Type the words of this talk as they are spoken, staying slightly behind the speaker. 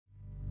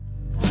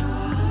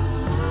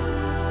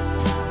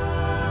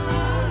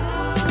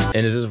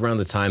And is this around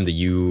the time that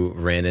you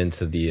ran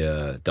into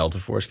the Delta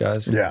Force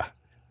guys? Yeah.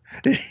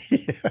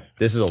 Yeah.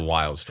 This is a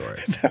wild story.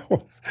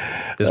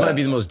 This might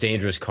be the most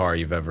dangerous car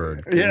you've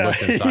ever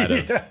looked inside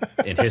of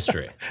in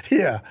history.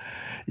 Yeah.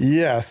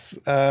 Yes.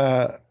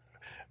 I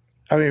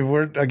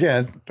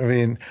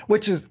mean,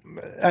 which is,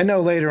 I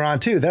know later on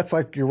too, that's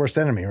like your worst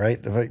enemy,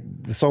 right? Like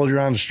the soldier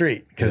on the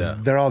street,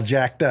 because they're all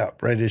jacked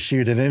up, ready to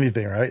shoot at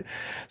anything, right?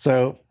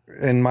 So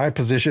in my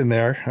position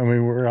there, I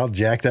mean, we're all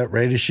jacked up,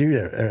 ready to shoot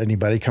at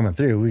anybody coming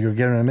through. We were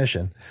given a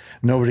mission.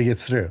 Nobody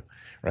gets through,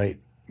 right?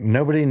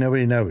 Nobody.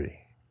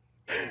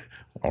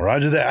 Well,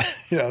 roger that.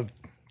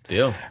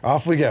 Deal.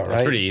 Off we go, right?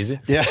 That's pretty easy.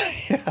 Yeah.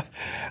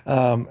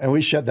 And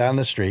we shut down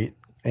the street.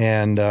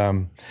 And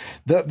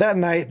that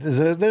night,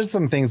 there's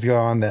some things go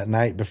on that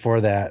night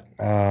before that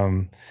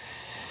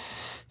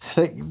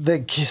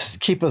that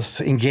keep us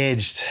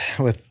engaged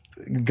with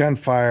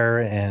gunfire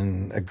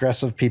and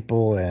aggressive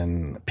people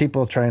and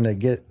people trying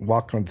to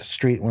walk on the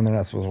street when they're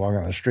not supposed to walk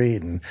on the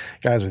street, and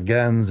guys with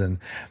guns and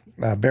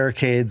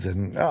barricades,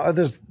 and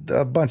there's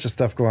a bunch of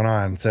stuff going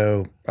on.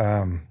 So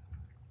and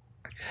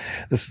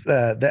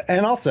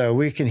also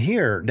we can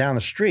hear down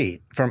the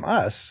street from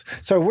us.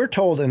 So we're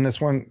told in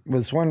this one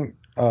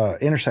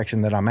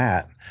intersection that I'm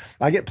at,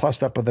 I get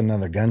plussed up with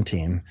another gun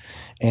team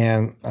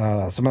and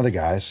some other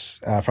guys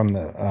from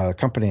the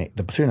company,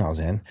 the platoon I was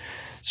in.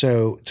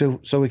 So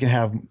we can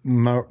have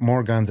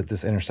more guns at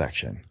this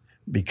intersection,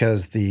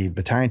 because the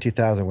Battalion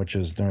 2000, which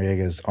was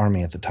Noriega's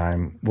army at the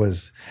time,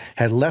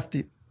 had left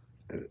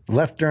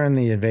during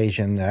the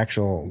invasion, the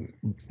actual,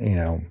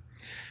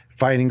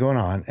 fighting going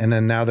on, and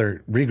then now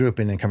they're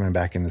regrouping and coming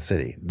back in the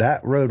city.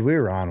 That road we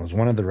were on was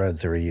one of the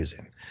roads they were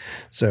using.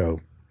 So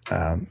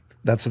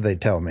that's what they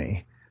tell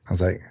me. I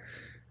was like,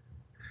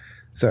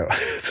 so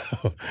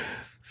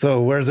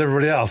where's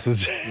everybody else?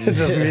 It's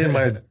just me and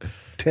my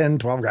 10,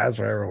 12 guys,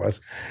 whatever it was.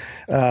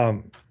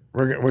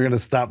 We're going to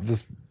stop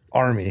this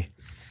army.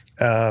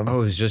 It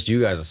was just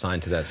you guys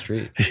assigned to that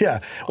street.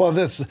 Yeah. Well,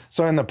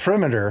 so in the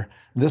perimeter,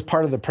 this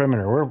part of the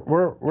perimeter,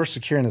 we're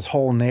securing this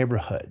whole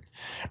neighborhood,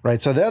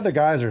 right? So the other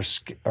guys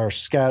are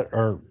scattered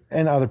or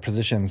in other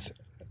positions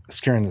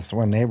securing this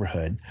one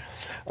neighborhood.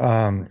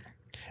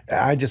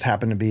 I just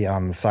happen to be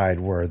on the side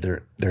where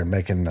they're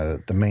making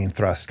the main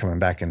thrust coming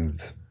back in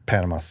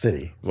Panama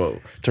City. Whoa.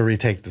 To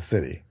retake the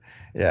city.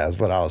 Yeah, that's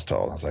what I was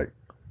told. I was like,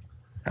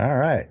 all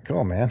right,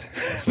 cool, man.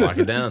 Let's lock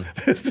it down.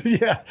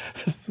 Yeah.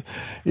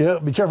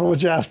 Be careful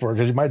what you ask for,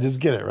 because you might just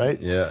get it, right?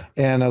 Yeah.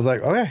 And I was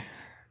like, okay,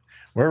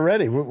 we're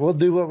ready. We'll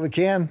do what we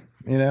can,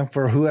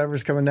 for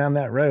whoever's coming down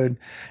that road.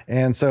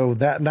 And so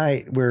that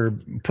night we're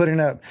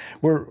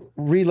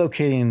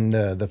relocating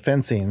the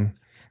fencing.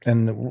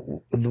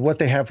 And what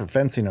they have for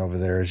fencing over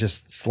there is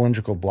just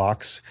cylindrical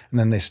blocks, and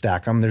then they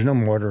stack them. There's no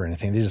mortar or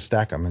anything. They just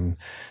stack them, and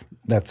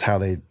that's how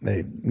they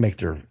make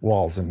their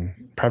walls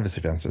and privacy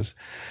fences.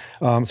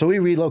 So we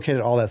relocated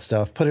all that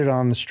stuff, put it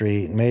on the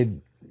street,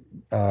 made,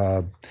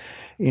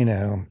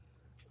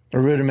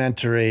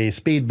 rudimentary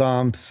speed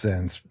bumps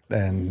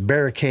and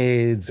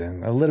barricades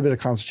and a little bit of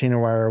concertina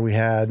wire we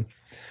had.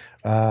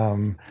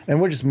 And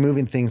we're just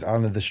moving things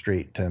onto the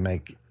street to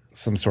make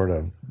some sort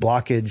of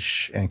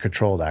blockage and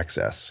controlled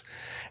access.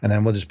 And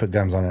then we'll just put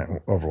guns on it and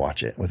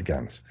overwatch it with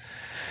guns.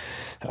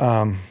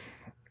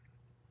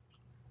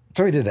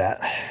 So we did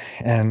that.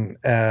 And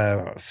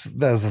as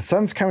the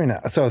sun's coming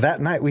up, so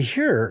that night we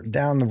hear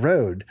down the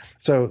road,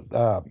 so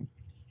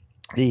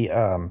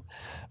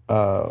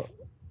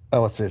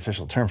what's the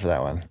official term for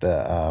that one?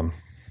 The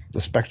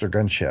Spectre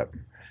gunship.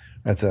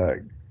 It's a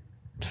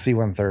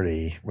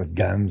C-130 with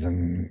guns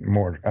and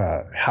more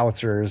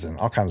howitzers and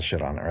all kinds of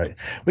shit on it, right?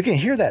 We can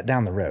hear that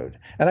down the road,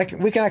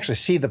 and we can actually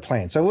see the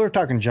plane. So we're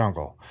talking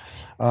jungle.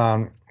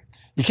 You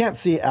can't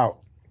see out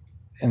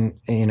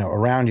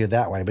around you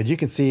that way, but you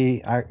can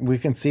see. We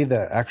can see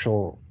the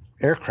actual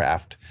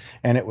aircraft,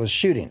 and it was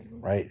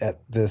shooting right at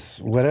this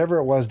whatever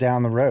it was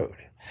down the road.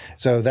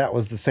 So that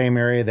was the same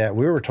area that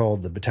we were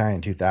told the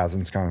Battalion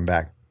 2000's coming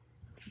back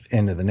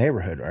into the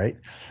neighborhood, right,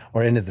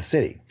 or into the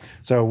city.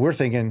 So we're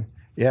thinking,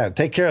 yeah,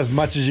 take care as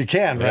much as you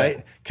can,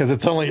 right? Because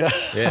it's only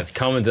us. Yeah, it's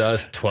coming to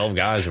us, 12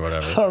 guys or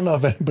whatever. I don't know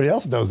if anybody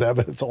else knows that,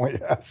 but it's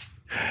only us.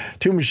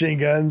 2 machine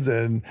guns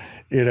and,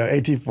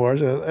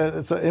 AT-4s.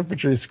 It's an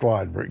infantry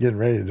squad. We're getting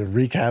ready to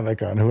wreak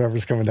havoc on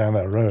whoever's coming down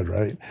that road,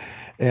 right?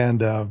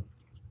 And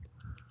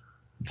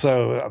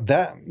so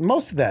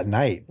most of that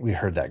night, we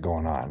heard that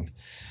going on.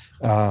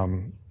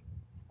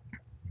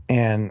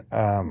 And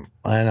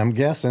I'm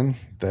guessing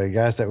the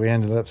guys that we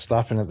ended up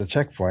stopping at the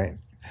checkpoint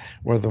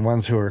were the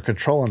ones who were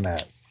controlling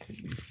that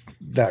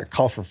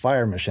call for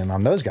fire mission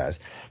on those guys.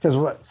 Because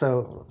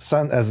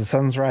as the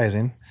sun's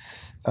rising,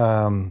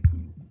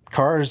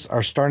 cars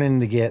are starting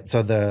to get,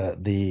 so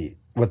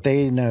what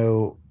they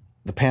know,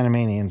 the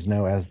Panamanians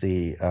know as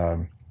the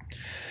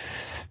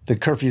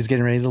curfew is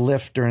getting ready to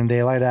lift during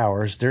daylight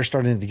hours. They're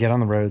starting to get on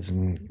the roads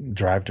and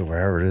drive to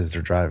wherever it is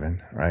they're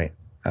driving, right?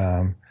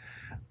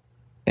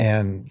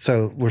 And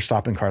so we're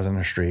stopping cars on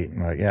the street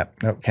and we're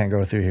like, nope, can't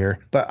go through here.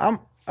 But I'm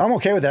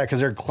okay with that because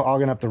they're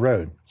clogging up the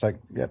road. It's like,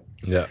 yep.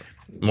 Yeah.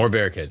 More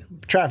barricade.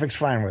 Traffic's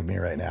fine with me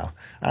right now.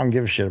 I don't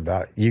give a shit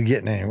about you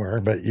getting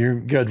anywhere, but you're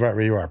good right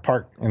where you are.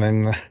 Park, and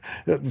then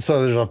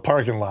so there's a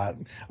parking lot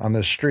on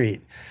the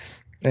street,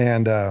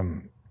 and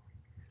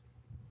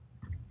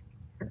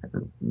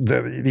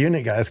the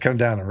unit guys come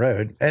down the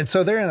road, and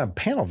so they're in a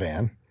panel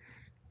van,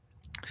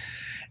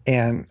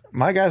 and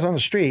my guys on the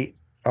street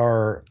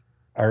are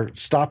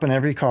stopping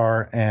every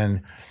car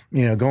and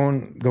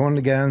going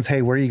to guns.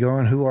 Hey, where are you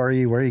going? Who are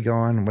you? Where are you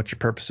going? What's your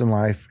purpose in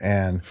life?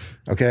 And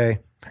okay,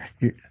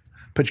 you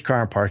put your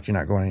car in park. You're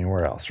not going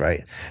anywhere else,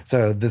 right?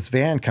 So this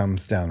van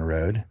comes down the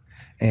road,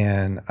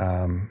 and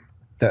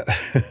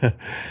that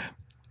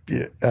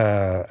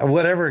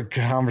whatever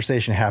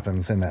conversation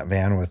happens in that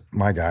van with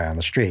my guy on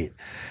the street,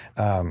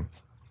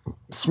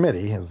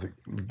 Smitty is the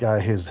guy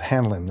who's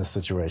handling this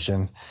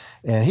situation,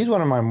 and he's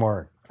one of my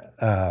more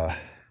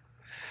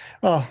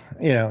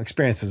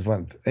experiences.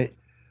 I'm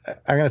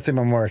gonna say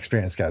my more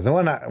experienced guys. And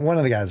one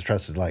of the guys I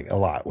trusted like a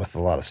lot with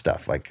a lot of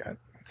stuff. Like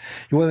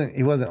he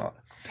wasn't,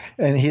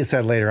 and he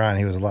said later on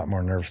he was a lot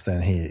more nervous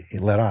than he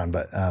let on.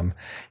 But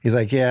he's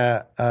like,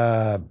 it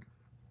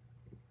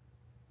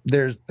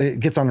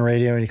gets on the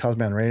radio, and he calls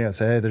me on the radio and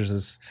says, hey, there's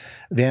this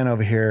van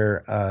over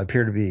here,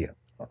 appear to be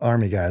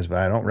Army guys, but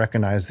I don't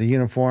recognize the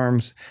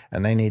uniforms,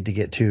 and they need to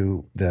get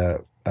to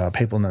the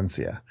Papal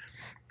Nuncio.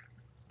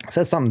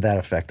 Said something to that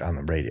effect on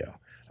the radio. I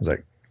was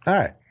like, all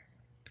right,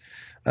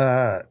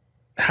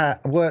 how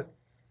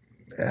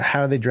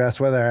do they dress?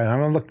 And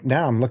I'm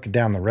looking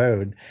down the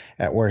road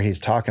at where he's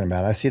talking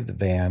about. I see the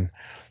van,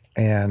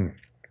 and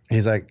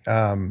he's like,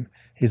 yeah.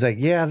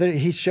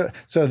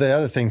 So the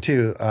other thing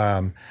too,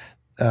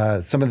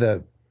 some of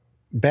the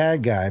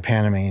bad guy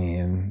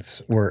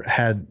Panamanians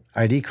had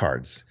ID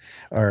cards,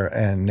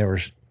 and they were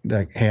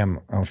like, hey, I'm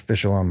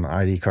official, I'm an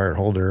ID card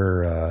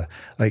holder,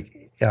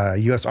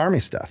 U.S. Army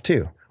stuff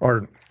too,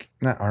 or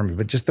not Army,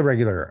 but just the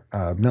regular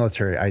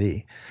military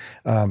ID.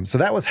 So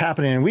that was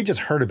happening, and we just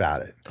heard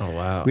about it. Oh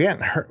wow! We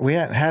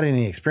hadn't had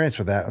any experience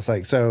with that. It's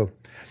like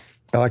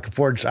like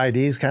forged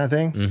IDs kind of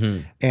thing,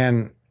 mm-hmm.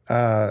 And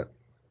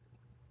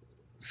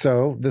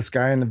so this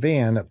guy in the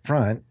van up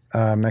front,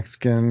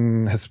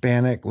 Mexican,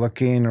 Hispanic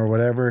looking or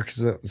whatever.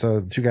 So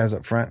the two guys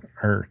up front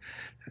are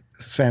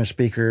Spanish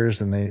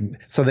speakers, and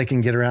they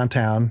can get around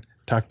town,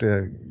 talk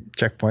to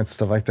checkpoints,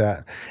 stuff like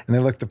that. And they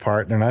look the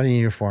part. They're not in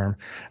uniform.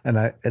 And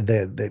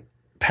the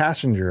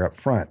passenger up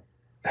front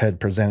had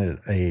presented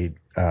an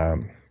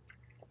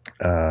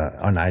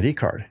ID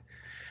card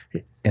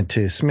and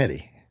to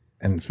Smitty.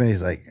 And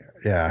Smitty's like,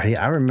 yeah,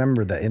 I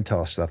remember the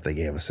intel stuff they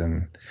gave us,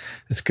 and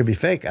this could be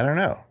fake. I don't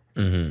know.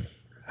 Mm-hmm.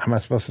 How am I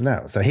supposed to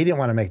know? So he didn't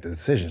want to make the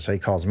decision, so he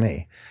calls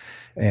me.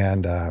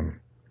 And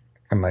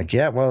I'm like,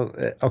 yeah, well,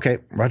 okay,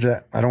 roger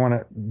that. I don't want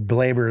to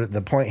belabor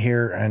the point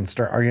here and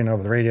start arguing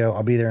over the radio.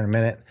 I'll be there in a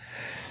minute.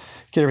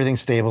 Get everything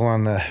stable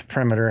on the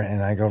perimeter,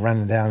 and I go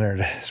running down there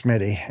to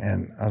Smitty.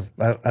 And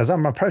as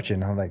I'm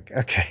approaching, I'm like,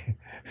 okay,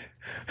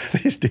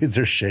 these dudes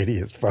are shady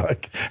as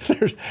fuck.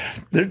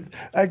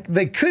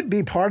 They could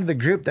be part of the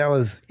group that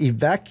was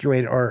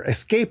evacuated or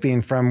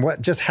escaping from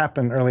what just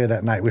happened earlier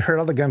that night. We heard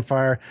all the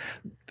gunfire.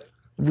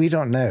 We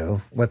don't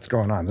know what's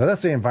going on. So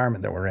that's the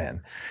environment that we're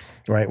in,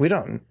 right?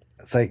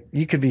 It's like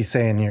you could be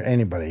saying you're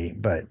anybody,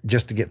 but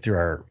just to get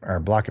through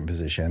our blocking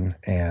position.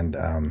 And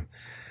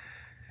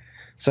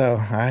so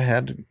I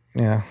had,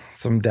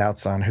 some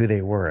doubts on who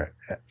they were.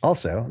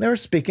 Also, they were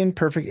speaking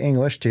perfect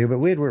English too, but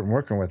we had been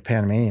working with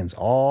Panamanians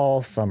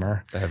all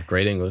summer. They have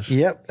great English.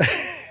 Yep.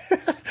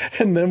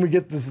 And then we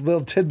get this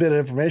little tidbit of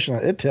information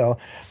on Intel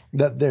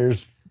that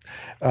there's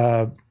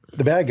the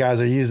bad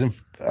guys are using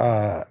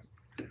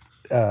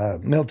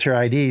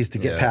military IDs to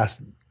get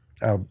past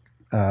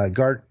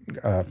guard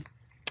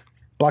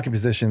blocking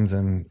positions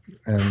and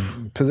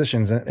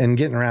positions and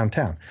getting around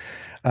town.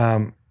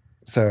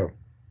 So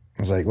I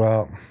was like,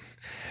 well,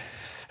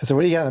 I said,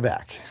 what do you got in the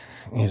back?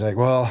 And he's like,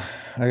 well,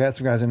 I got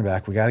some guys in the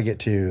back. We got to get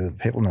to the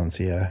Papal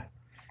Nuncio.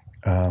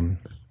 It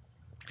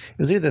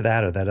was either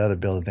that or that other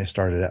building they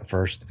started at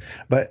first.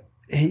 But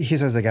he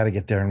says, I got to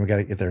get there, and we got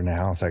to get there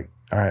now. It's like,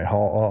 all right,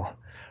 hold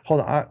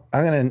on.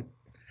 I'm going to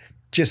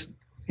just,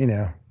 I'm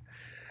going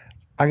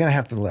to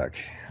have to look.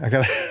 I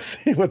got to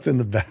see what's in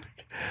the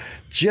back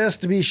just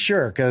to be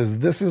sure, because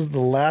this is the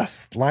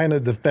last line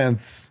of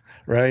defense,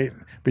 right,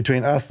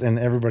 between us and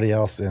everybody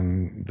else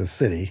in the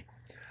city.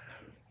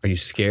 Are you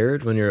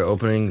scared when you're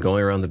going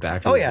around the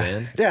back of this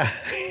van? Yeah.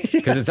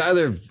 Because it's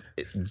either,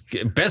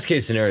 best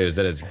case scenario is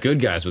that it's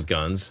good guys with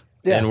guns,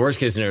 and worst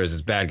case scenario is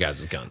it's bad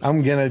guys with guns.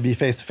 I'm going to be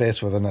face to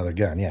face with another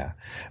gun,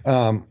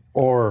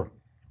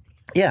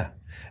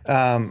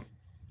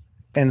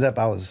 ends up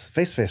I was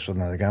face to face with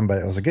another gun, but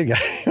it was a good guy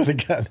with a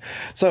gun.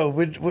 So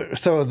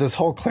so this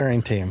whole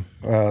clearing team,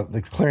 me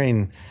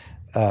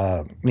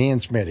and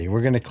Smitty,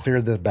 we're going to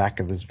clear the back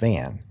of this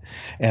van.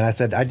 And I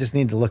said, I just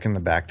need to look in the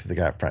back to the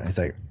guy up front. He's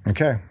like,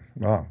 okay,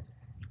 well,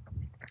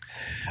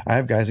 I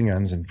have guys and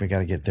guns, and we got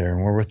to get there,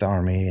 and we're with the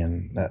Army,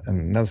 and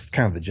that's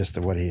kind of the gist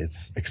of what he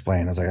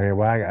explained. I was like, okay,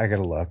 well, I got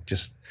to look.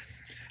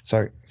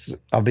 So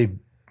I'll be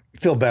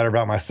feel better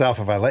about myself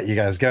if I let you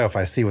guys go, if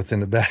I see what's in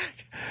the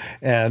back.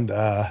 And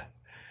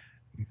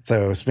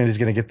so Smitty's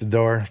going to get the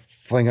door,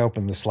 fling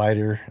open the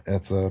slider.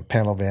 It's a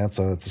panel van,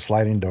 so it's a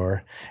sliding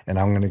door. And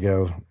I'm going to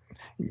go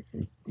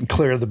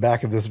clear the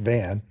back of this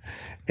van.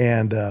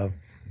 And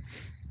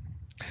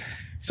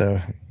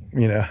so,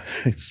 you know,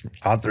 it's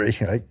on three,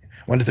 like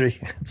 1, 2, 3.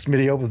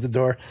 Smitty opens the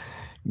door.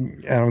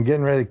 And I'm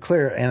getting ready to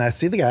clear, and I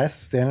see the guys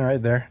standing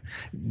right there,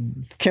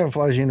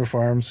 camouflage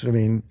uniforms. I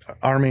mean,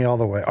 Army all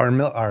the way,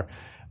 our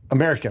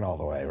American all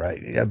the way, right?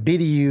 A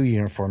BDU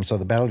uniform, so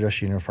the battle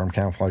dress uniform,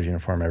 camouflage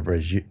uniform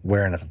everybody's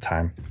wearing at the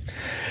time.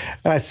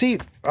 And I see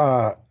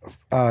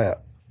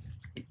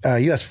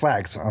U.S.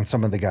 flags on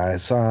some of the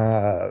guys,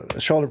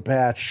 shoulder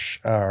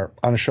patch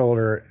on a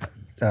shoulder,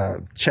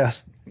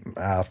 chest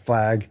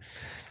flag,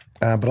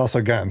 but also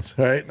guns,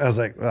 right? I was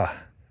like, ugh.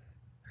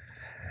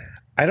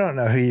 I don't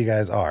know who you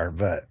guys are,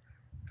 but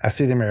I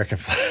see the American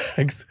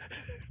flags.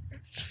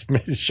 Just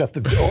made me shut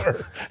the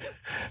door.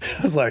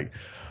 I was like,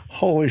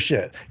 holy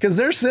shit. Because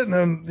they're sitting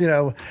in, you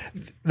know,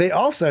 they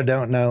also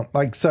don't know.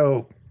 Like,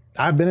 so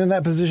I've been in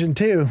that position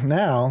too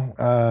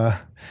now,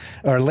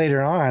 or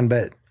later on,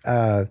 but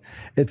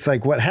it's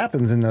like what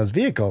happens in those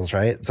vehicles,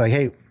 right? It's like,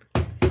 hey,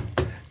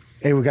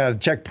 we got a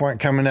checkpoint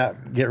coming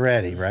up. Get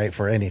ready, right,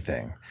 for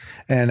anything.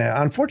 And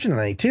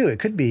unfortunately, too, it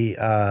could be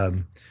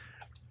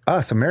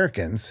us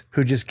Americans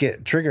who just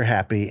get trigger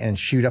happy and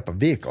shoot up a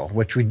vehicle,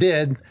 which we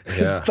did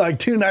like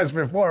 2 nights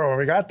before when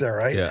we got there,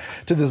 right? Yeah.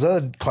 To this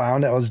other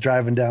clown that was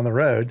driving down the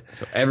road.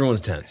 So everyone's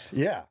tense.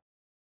 Yeah.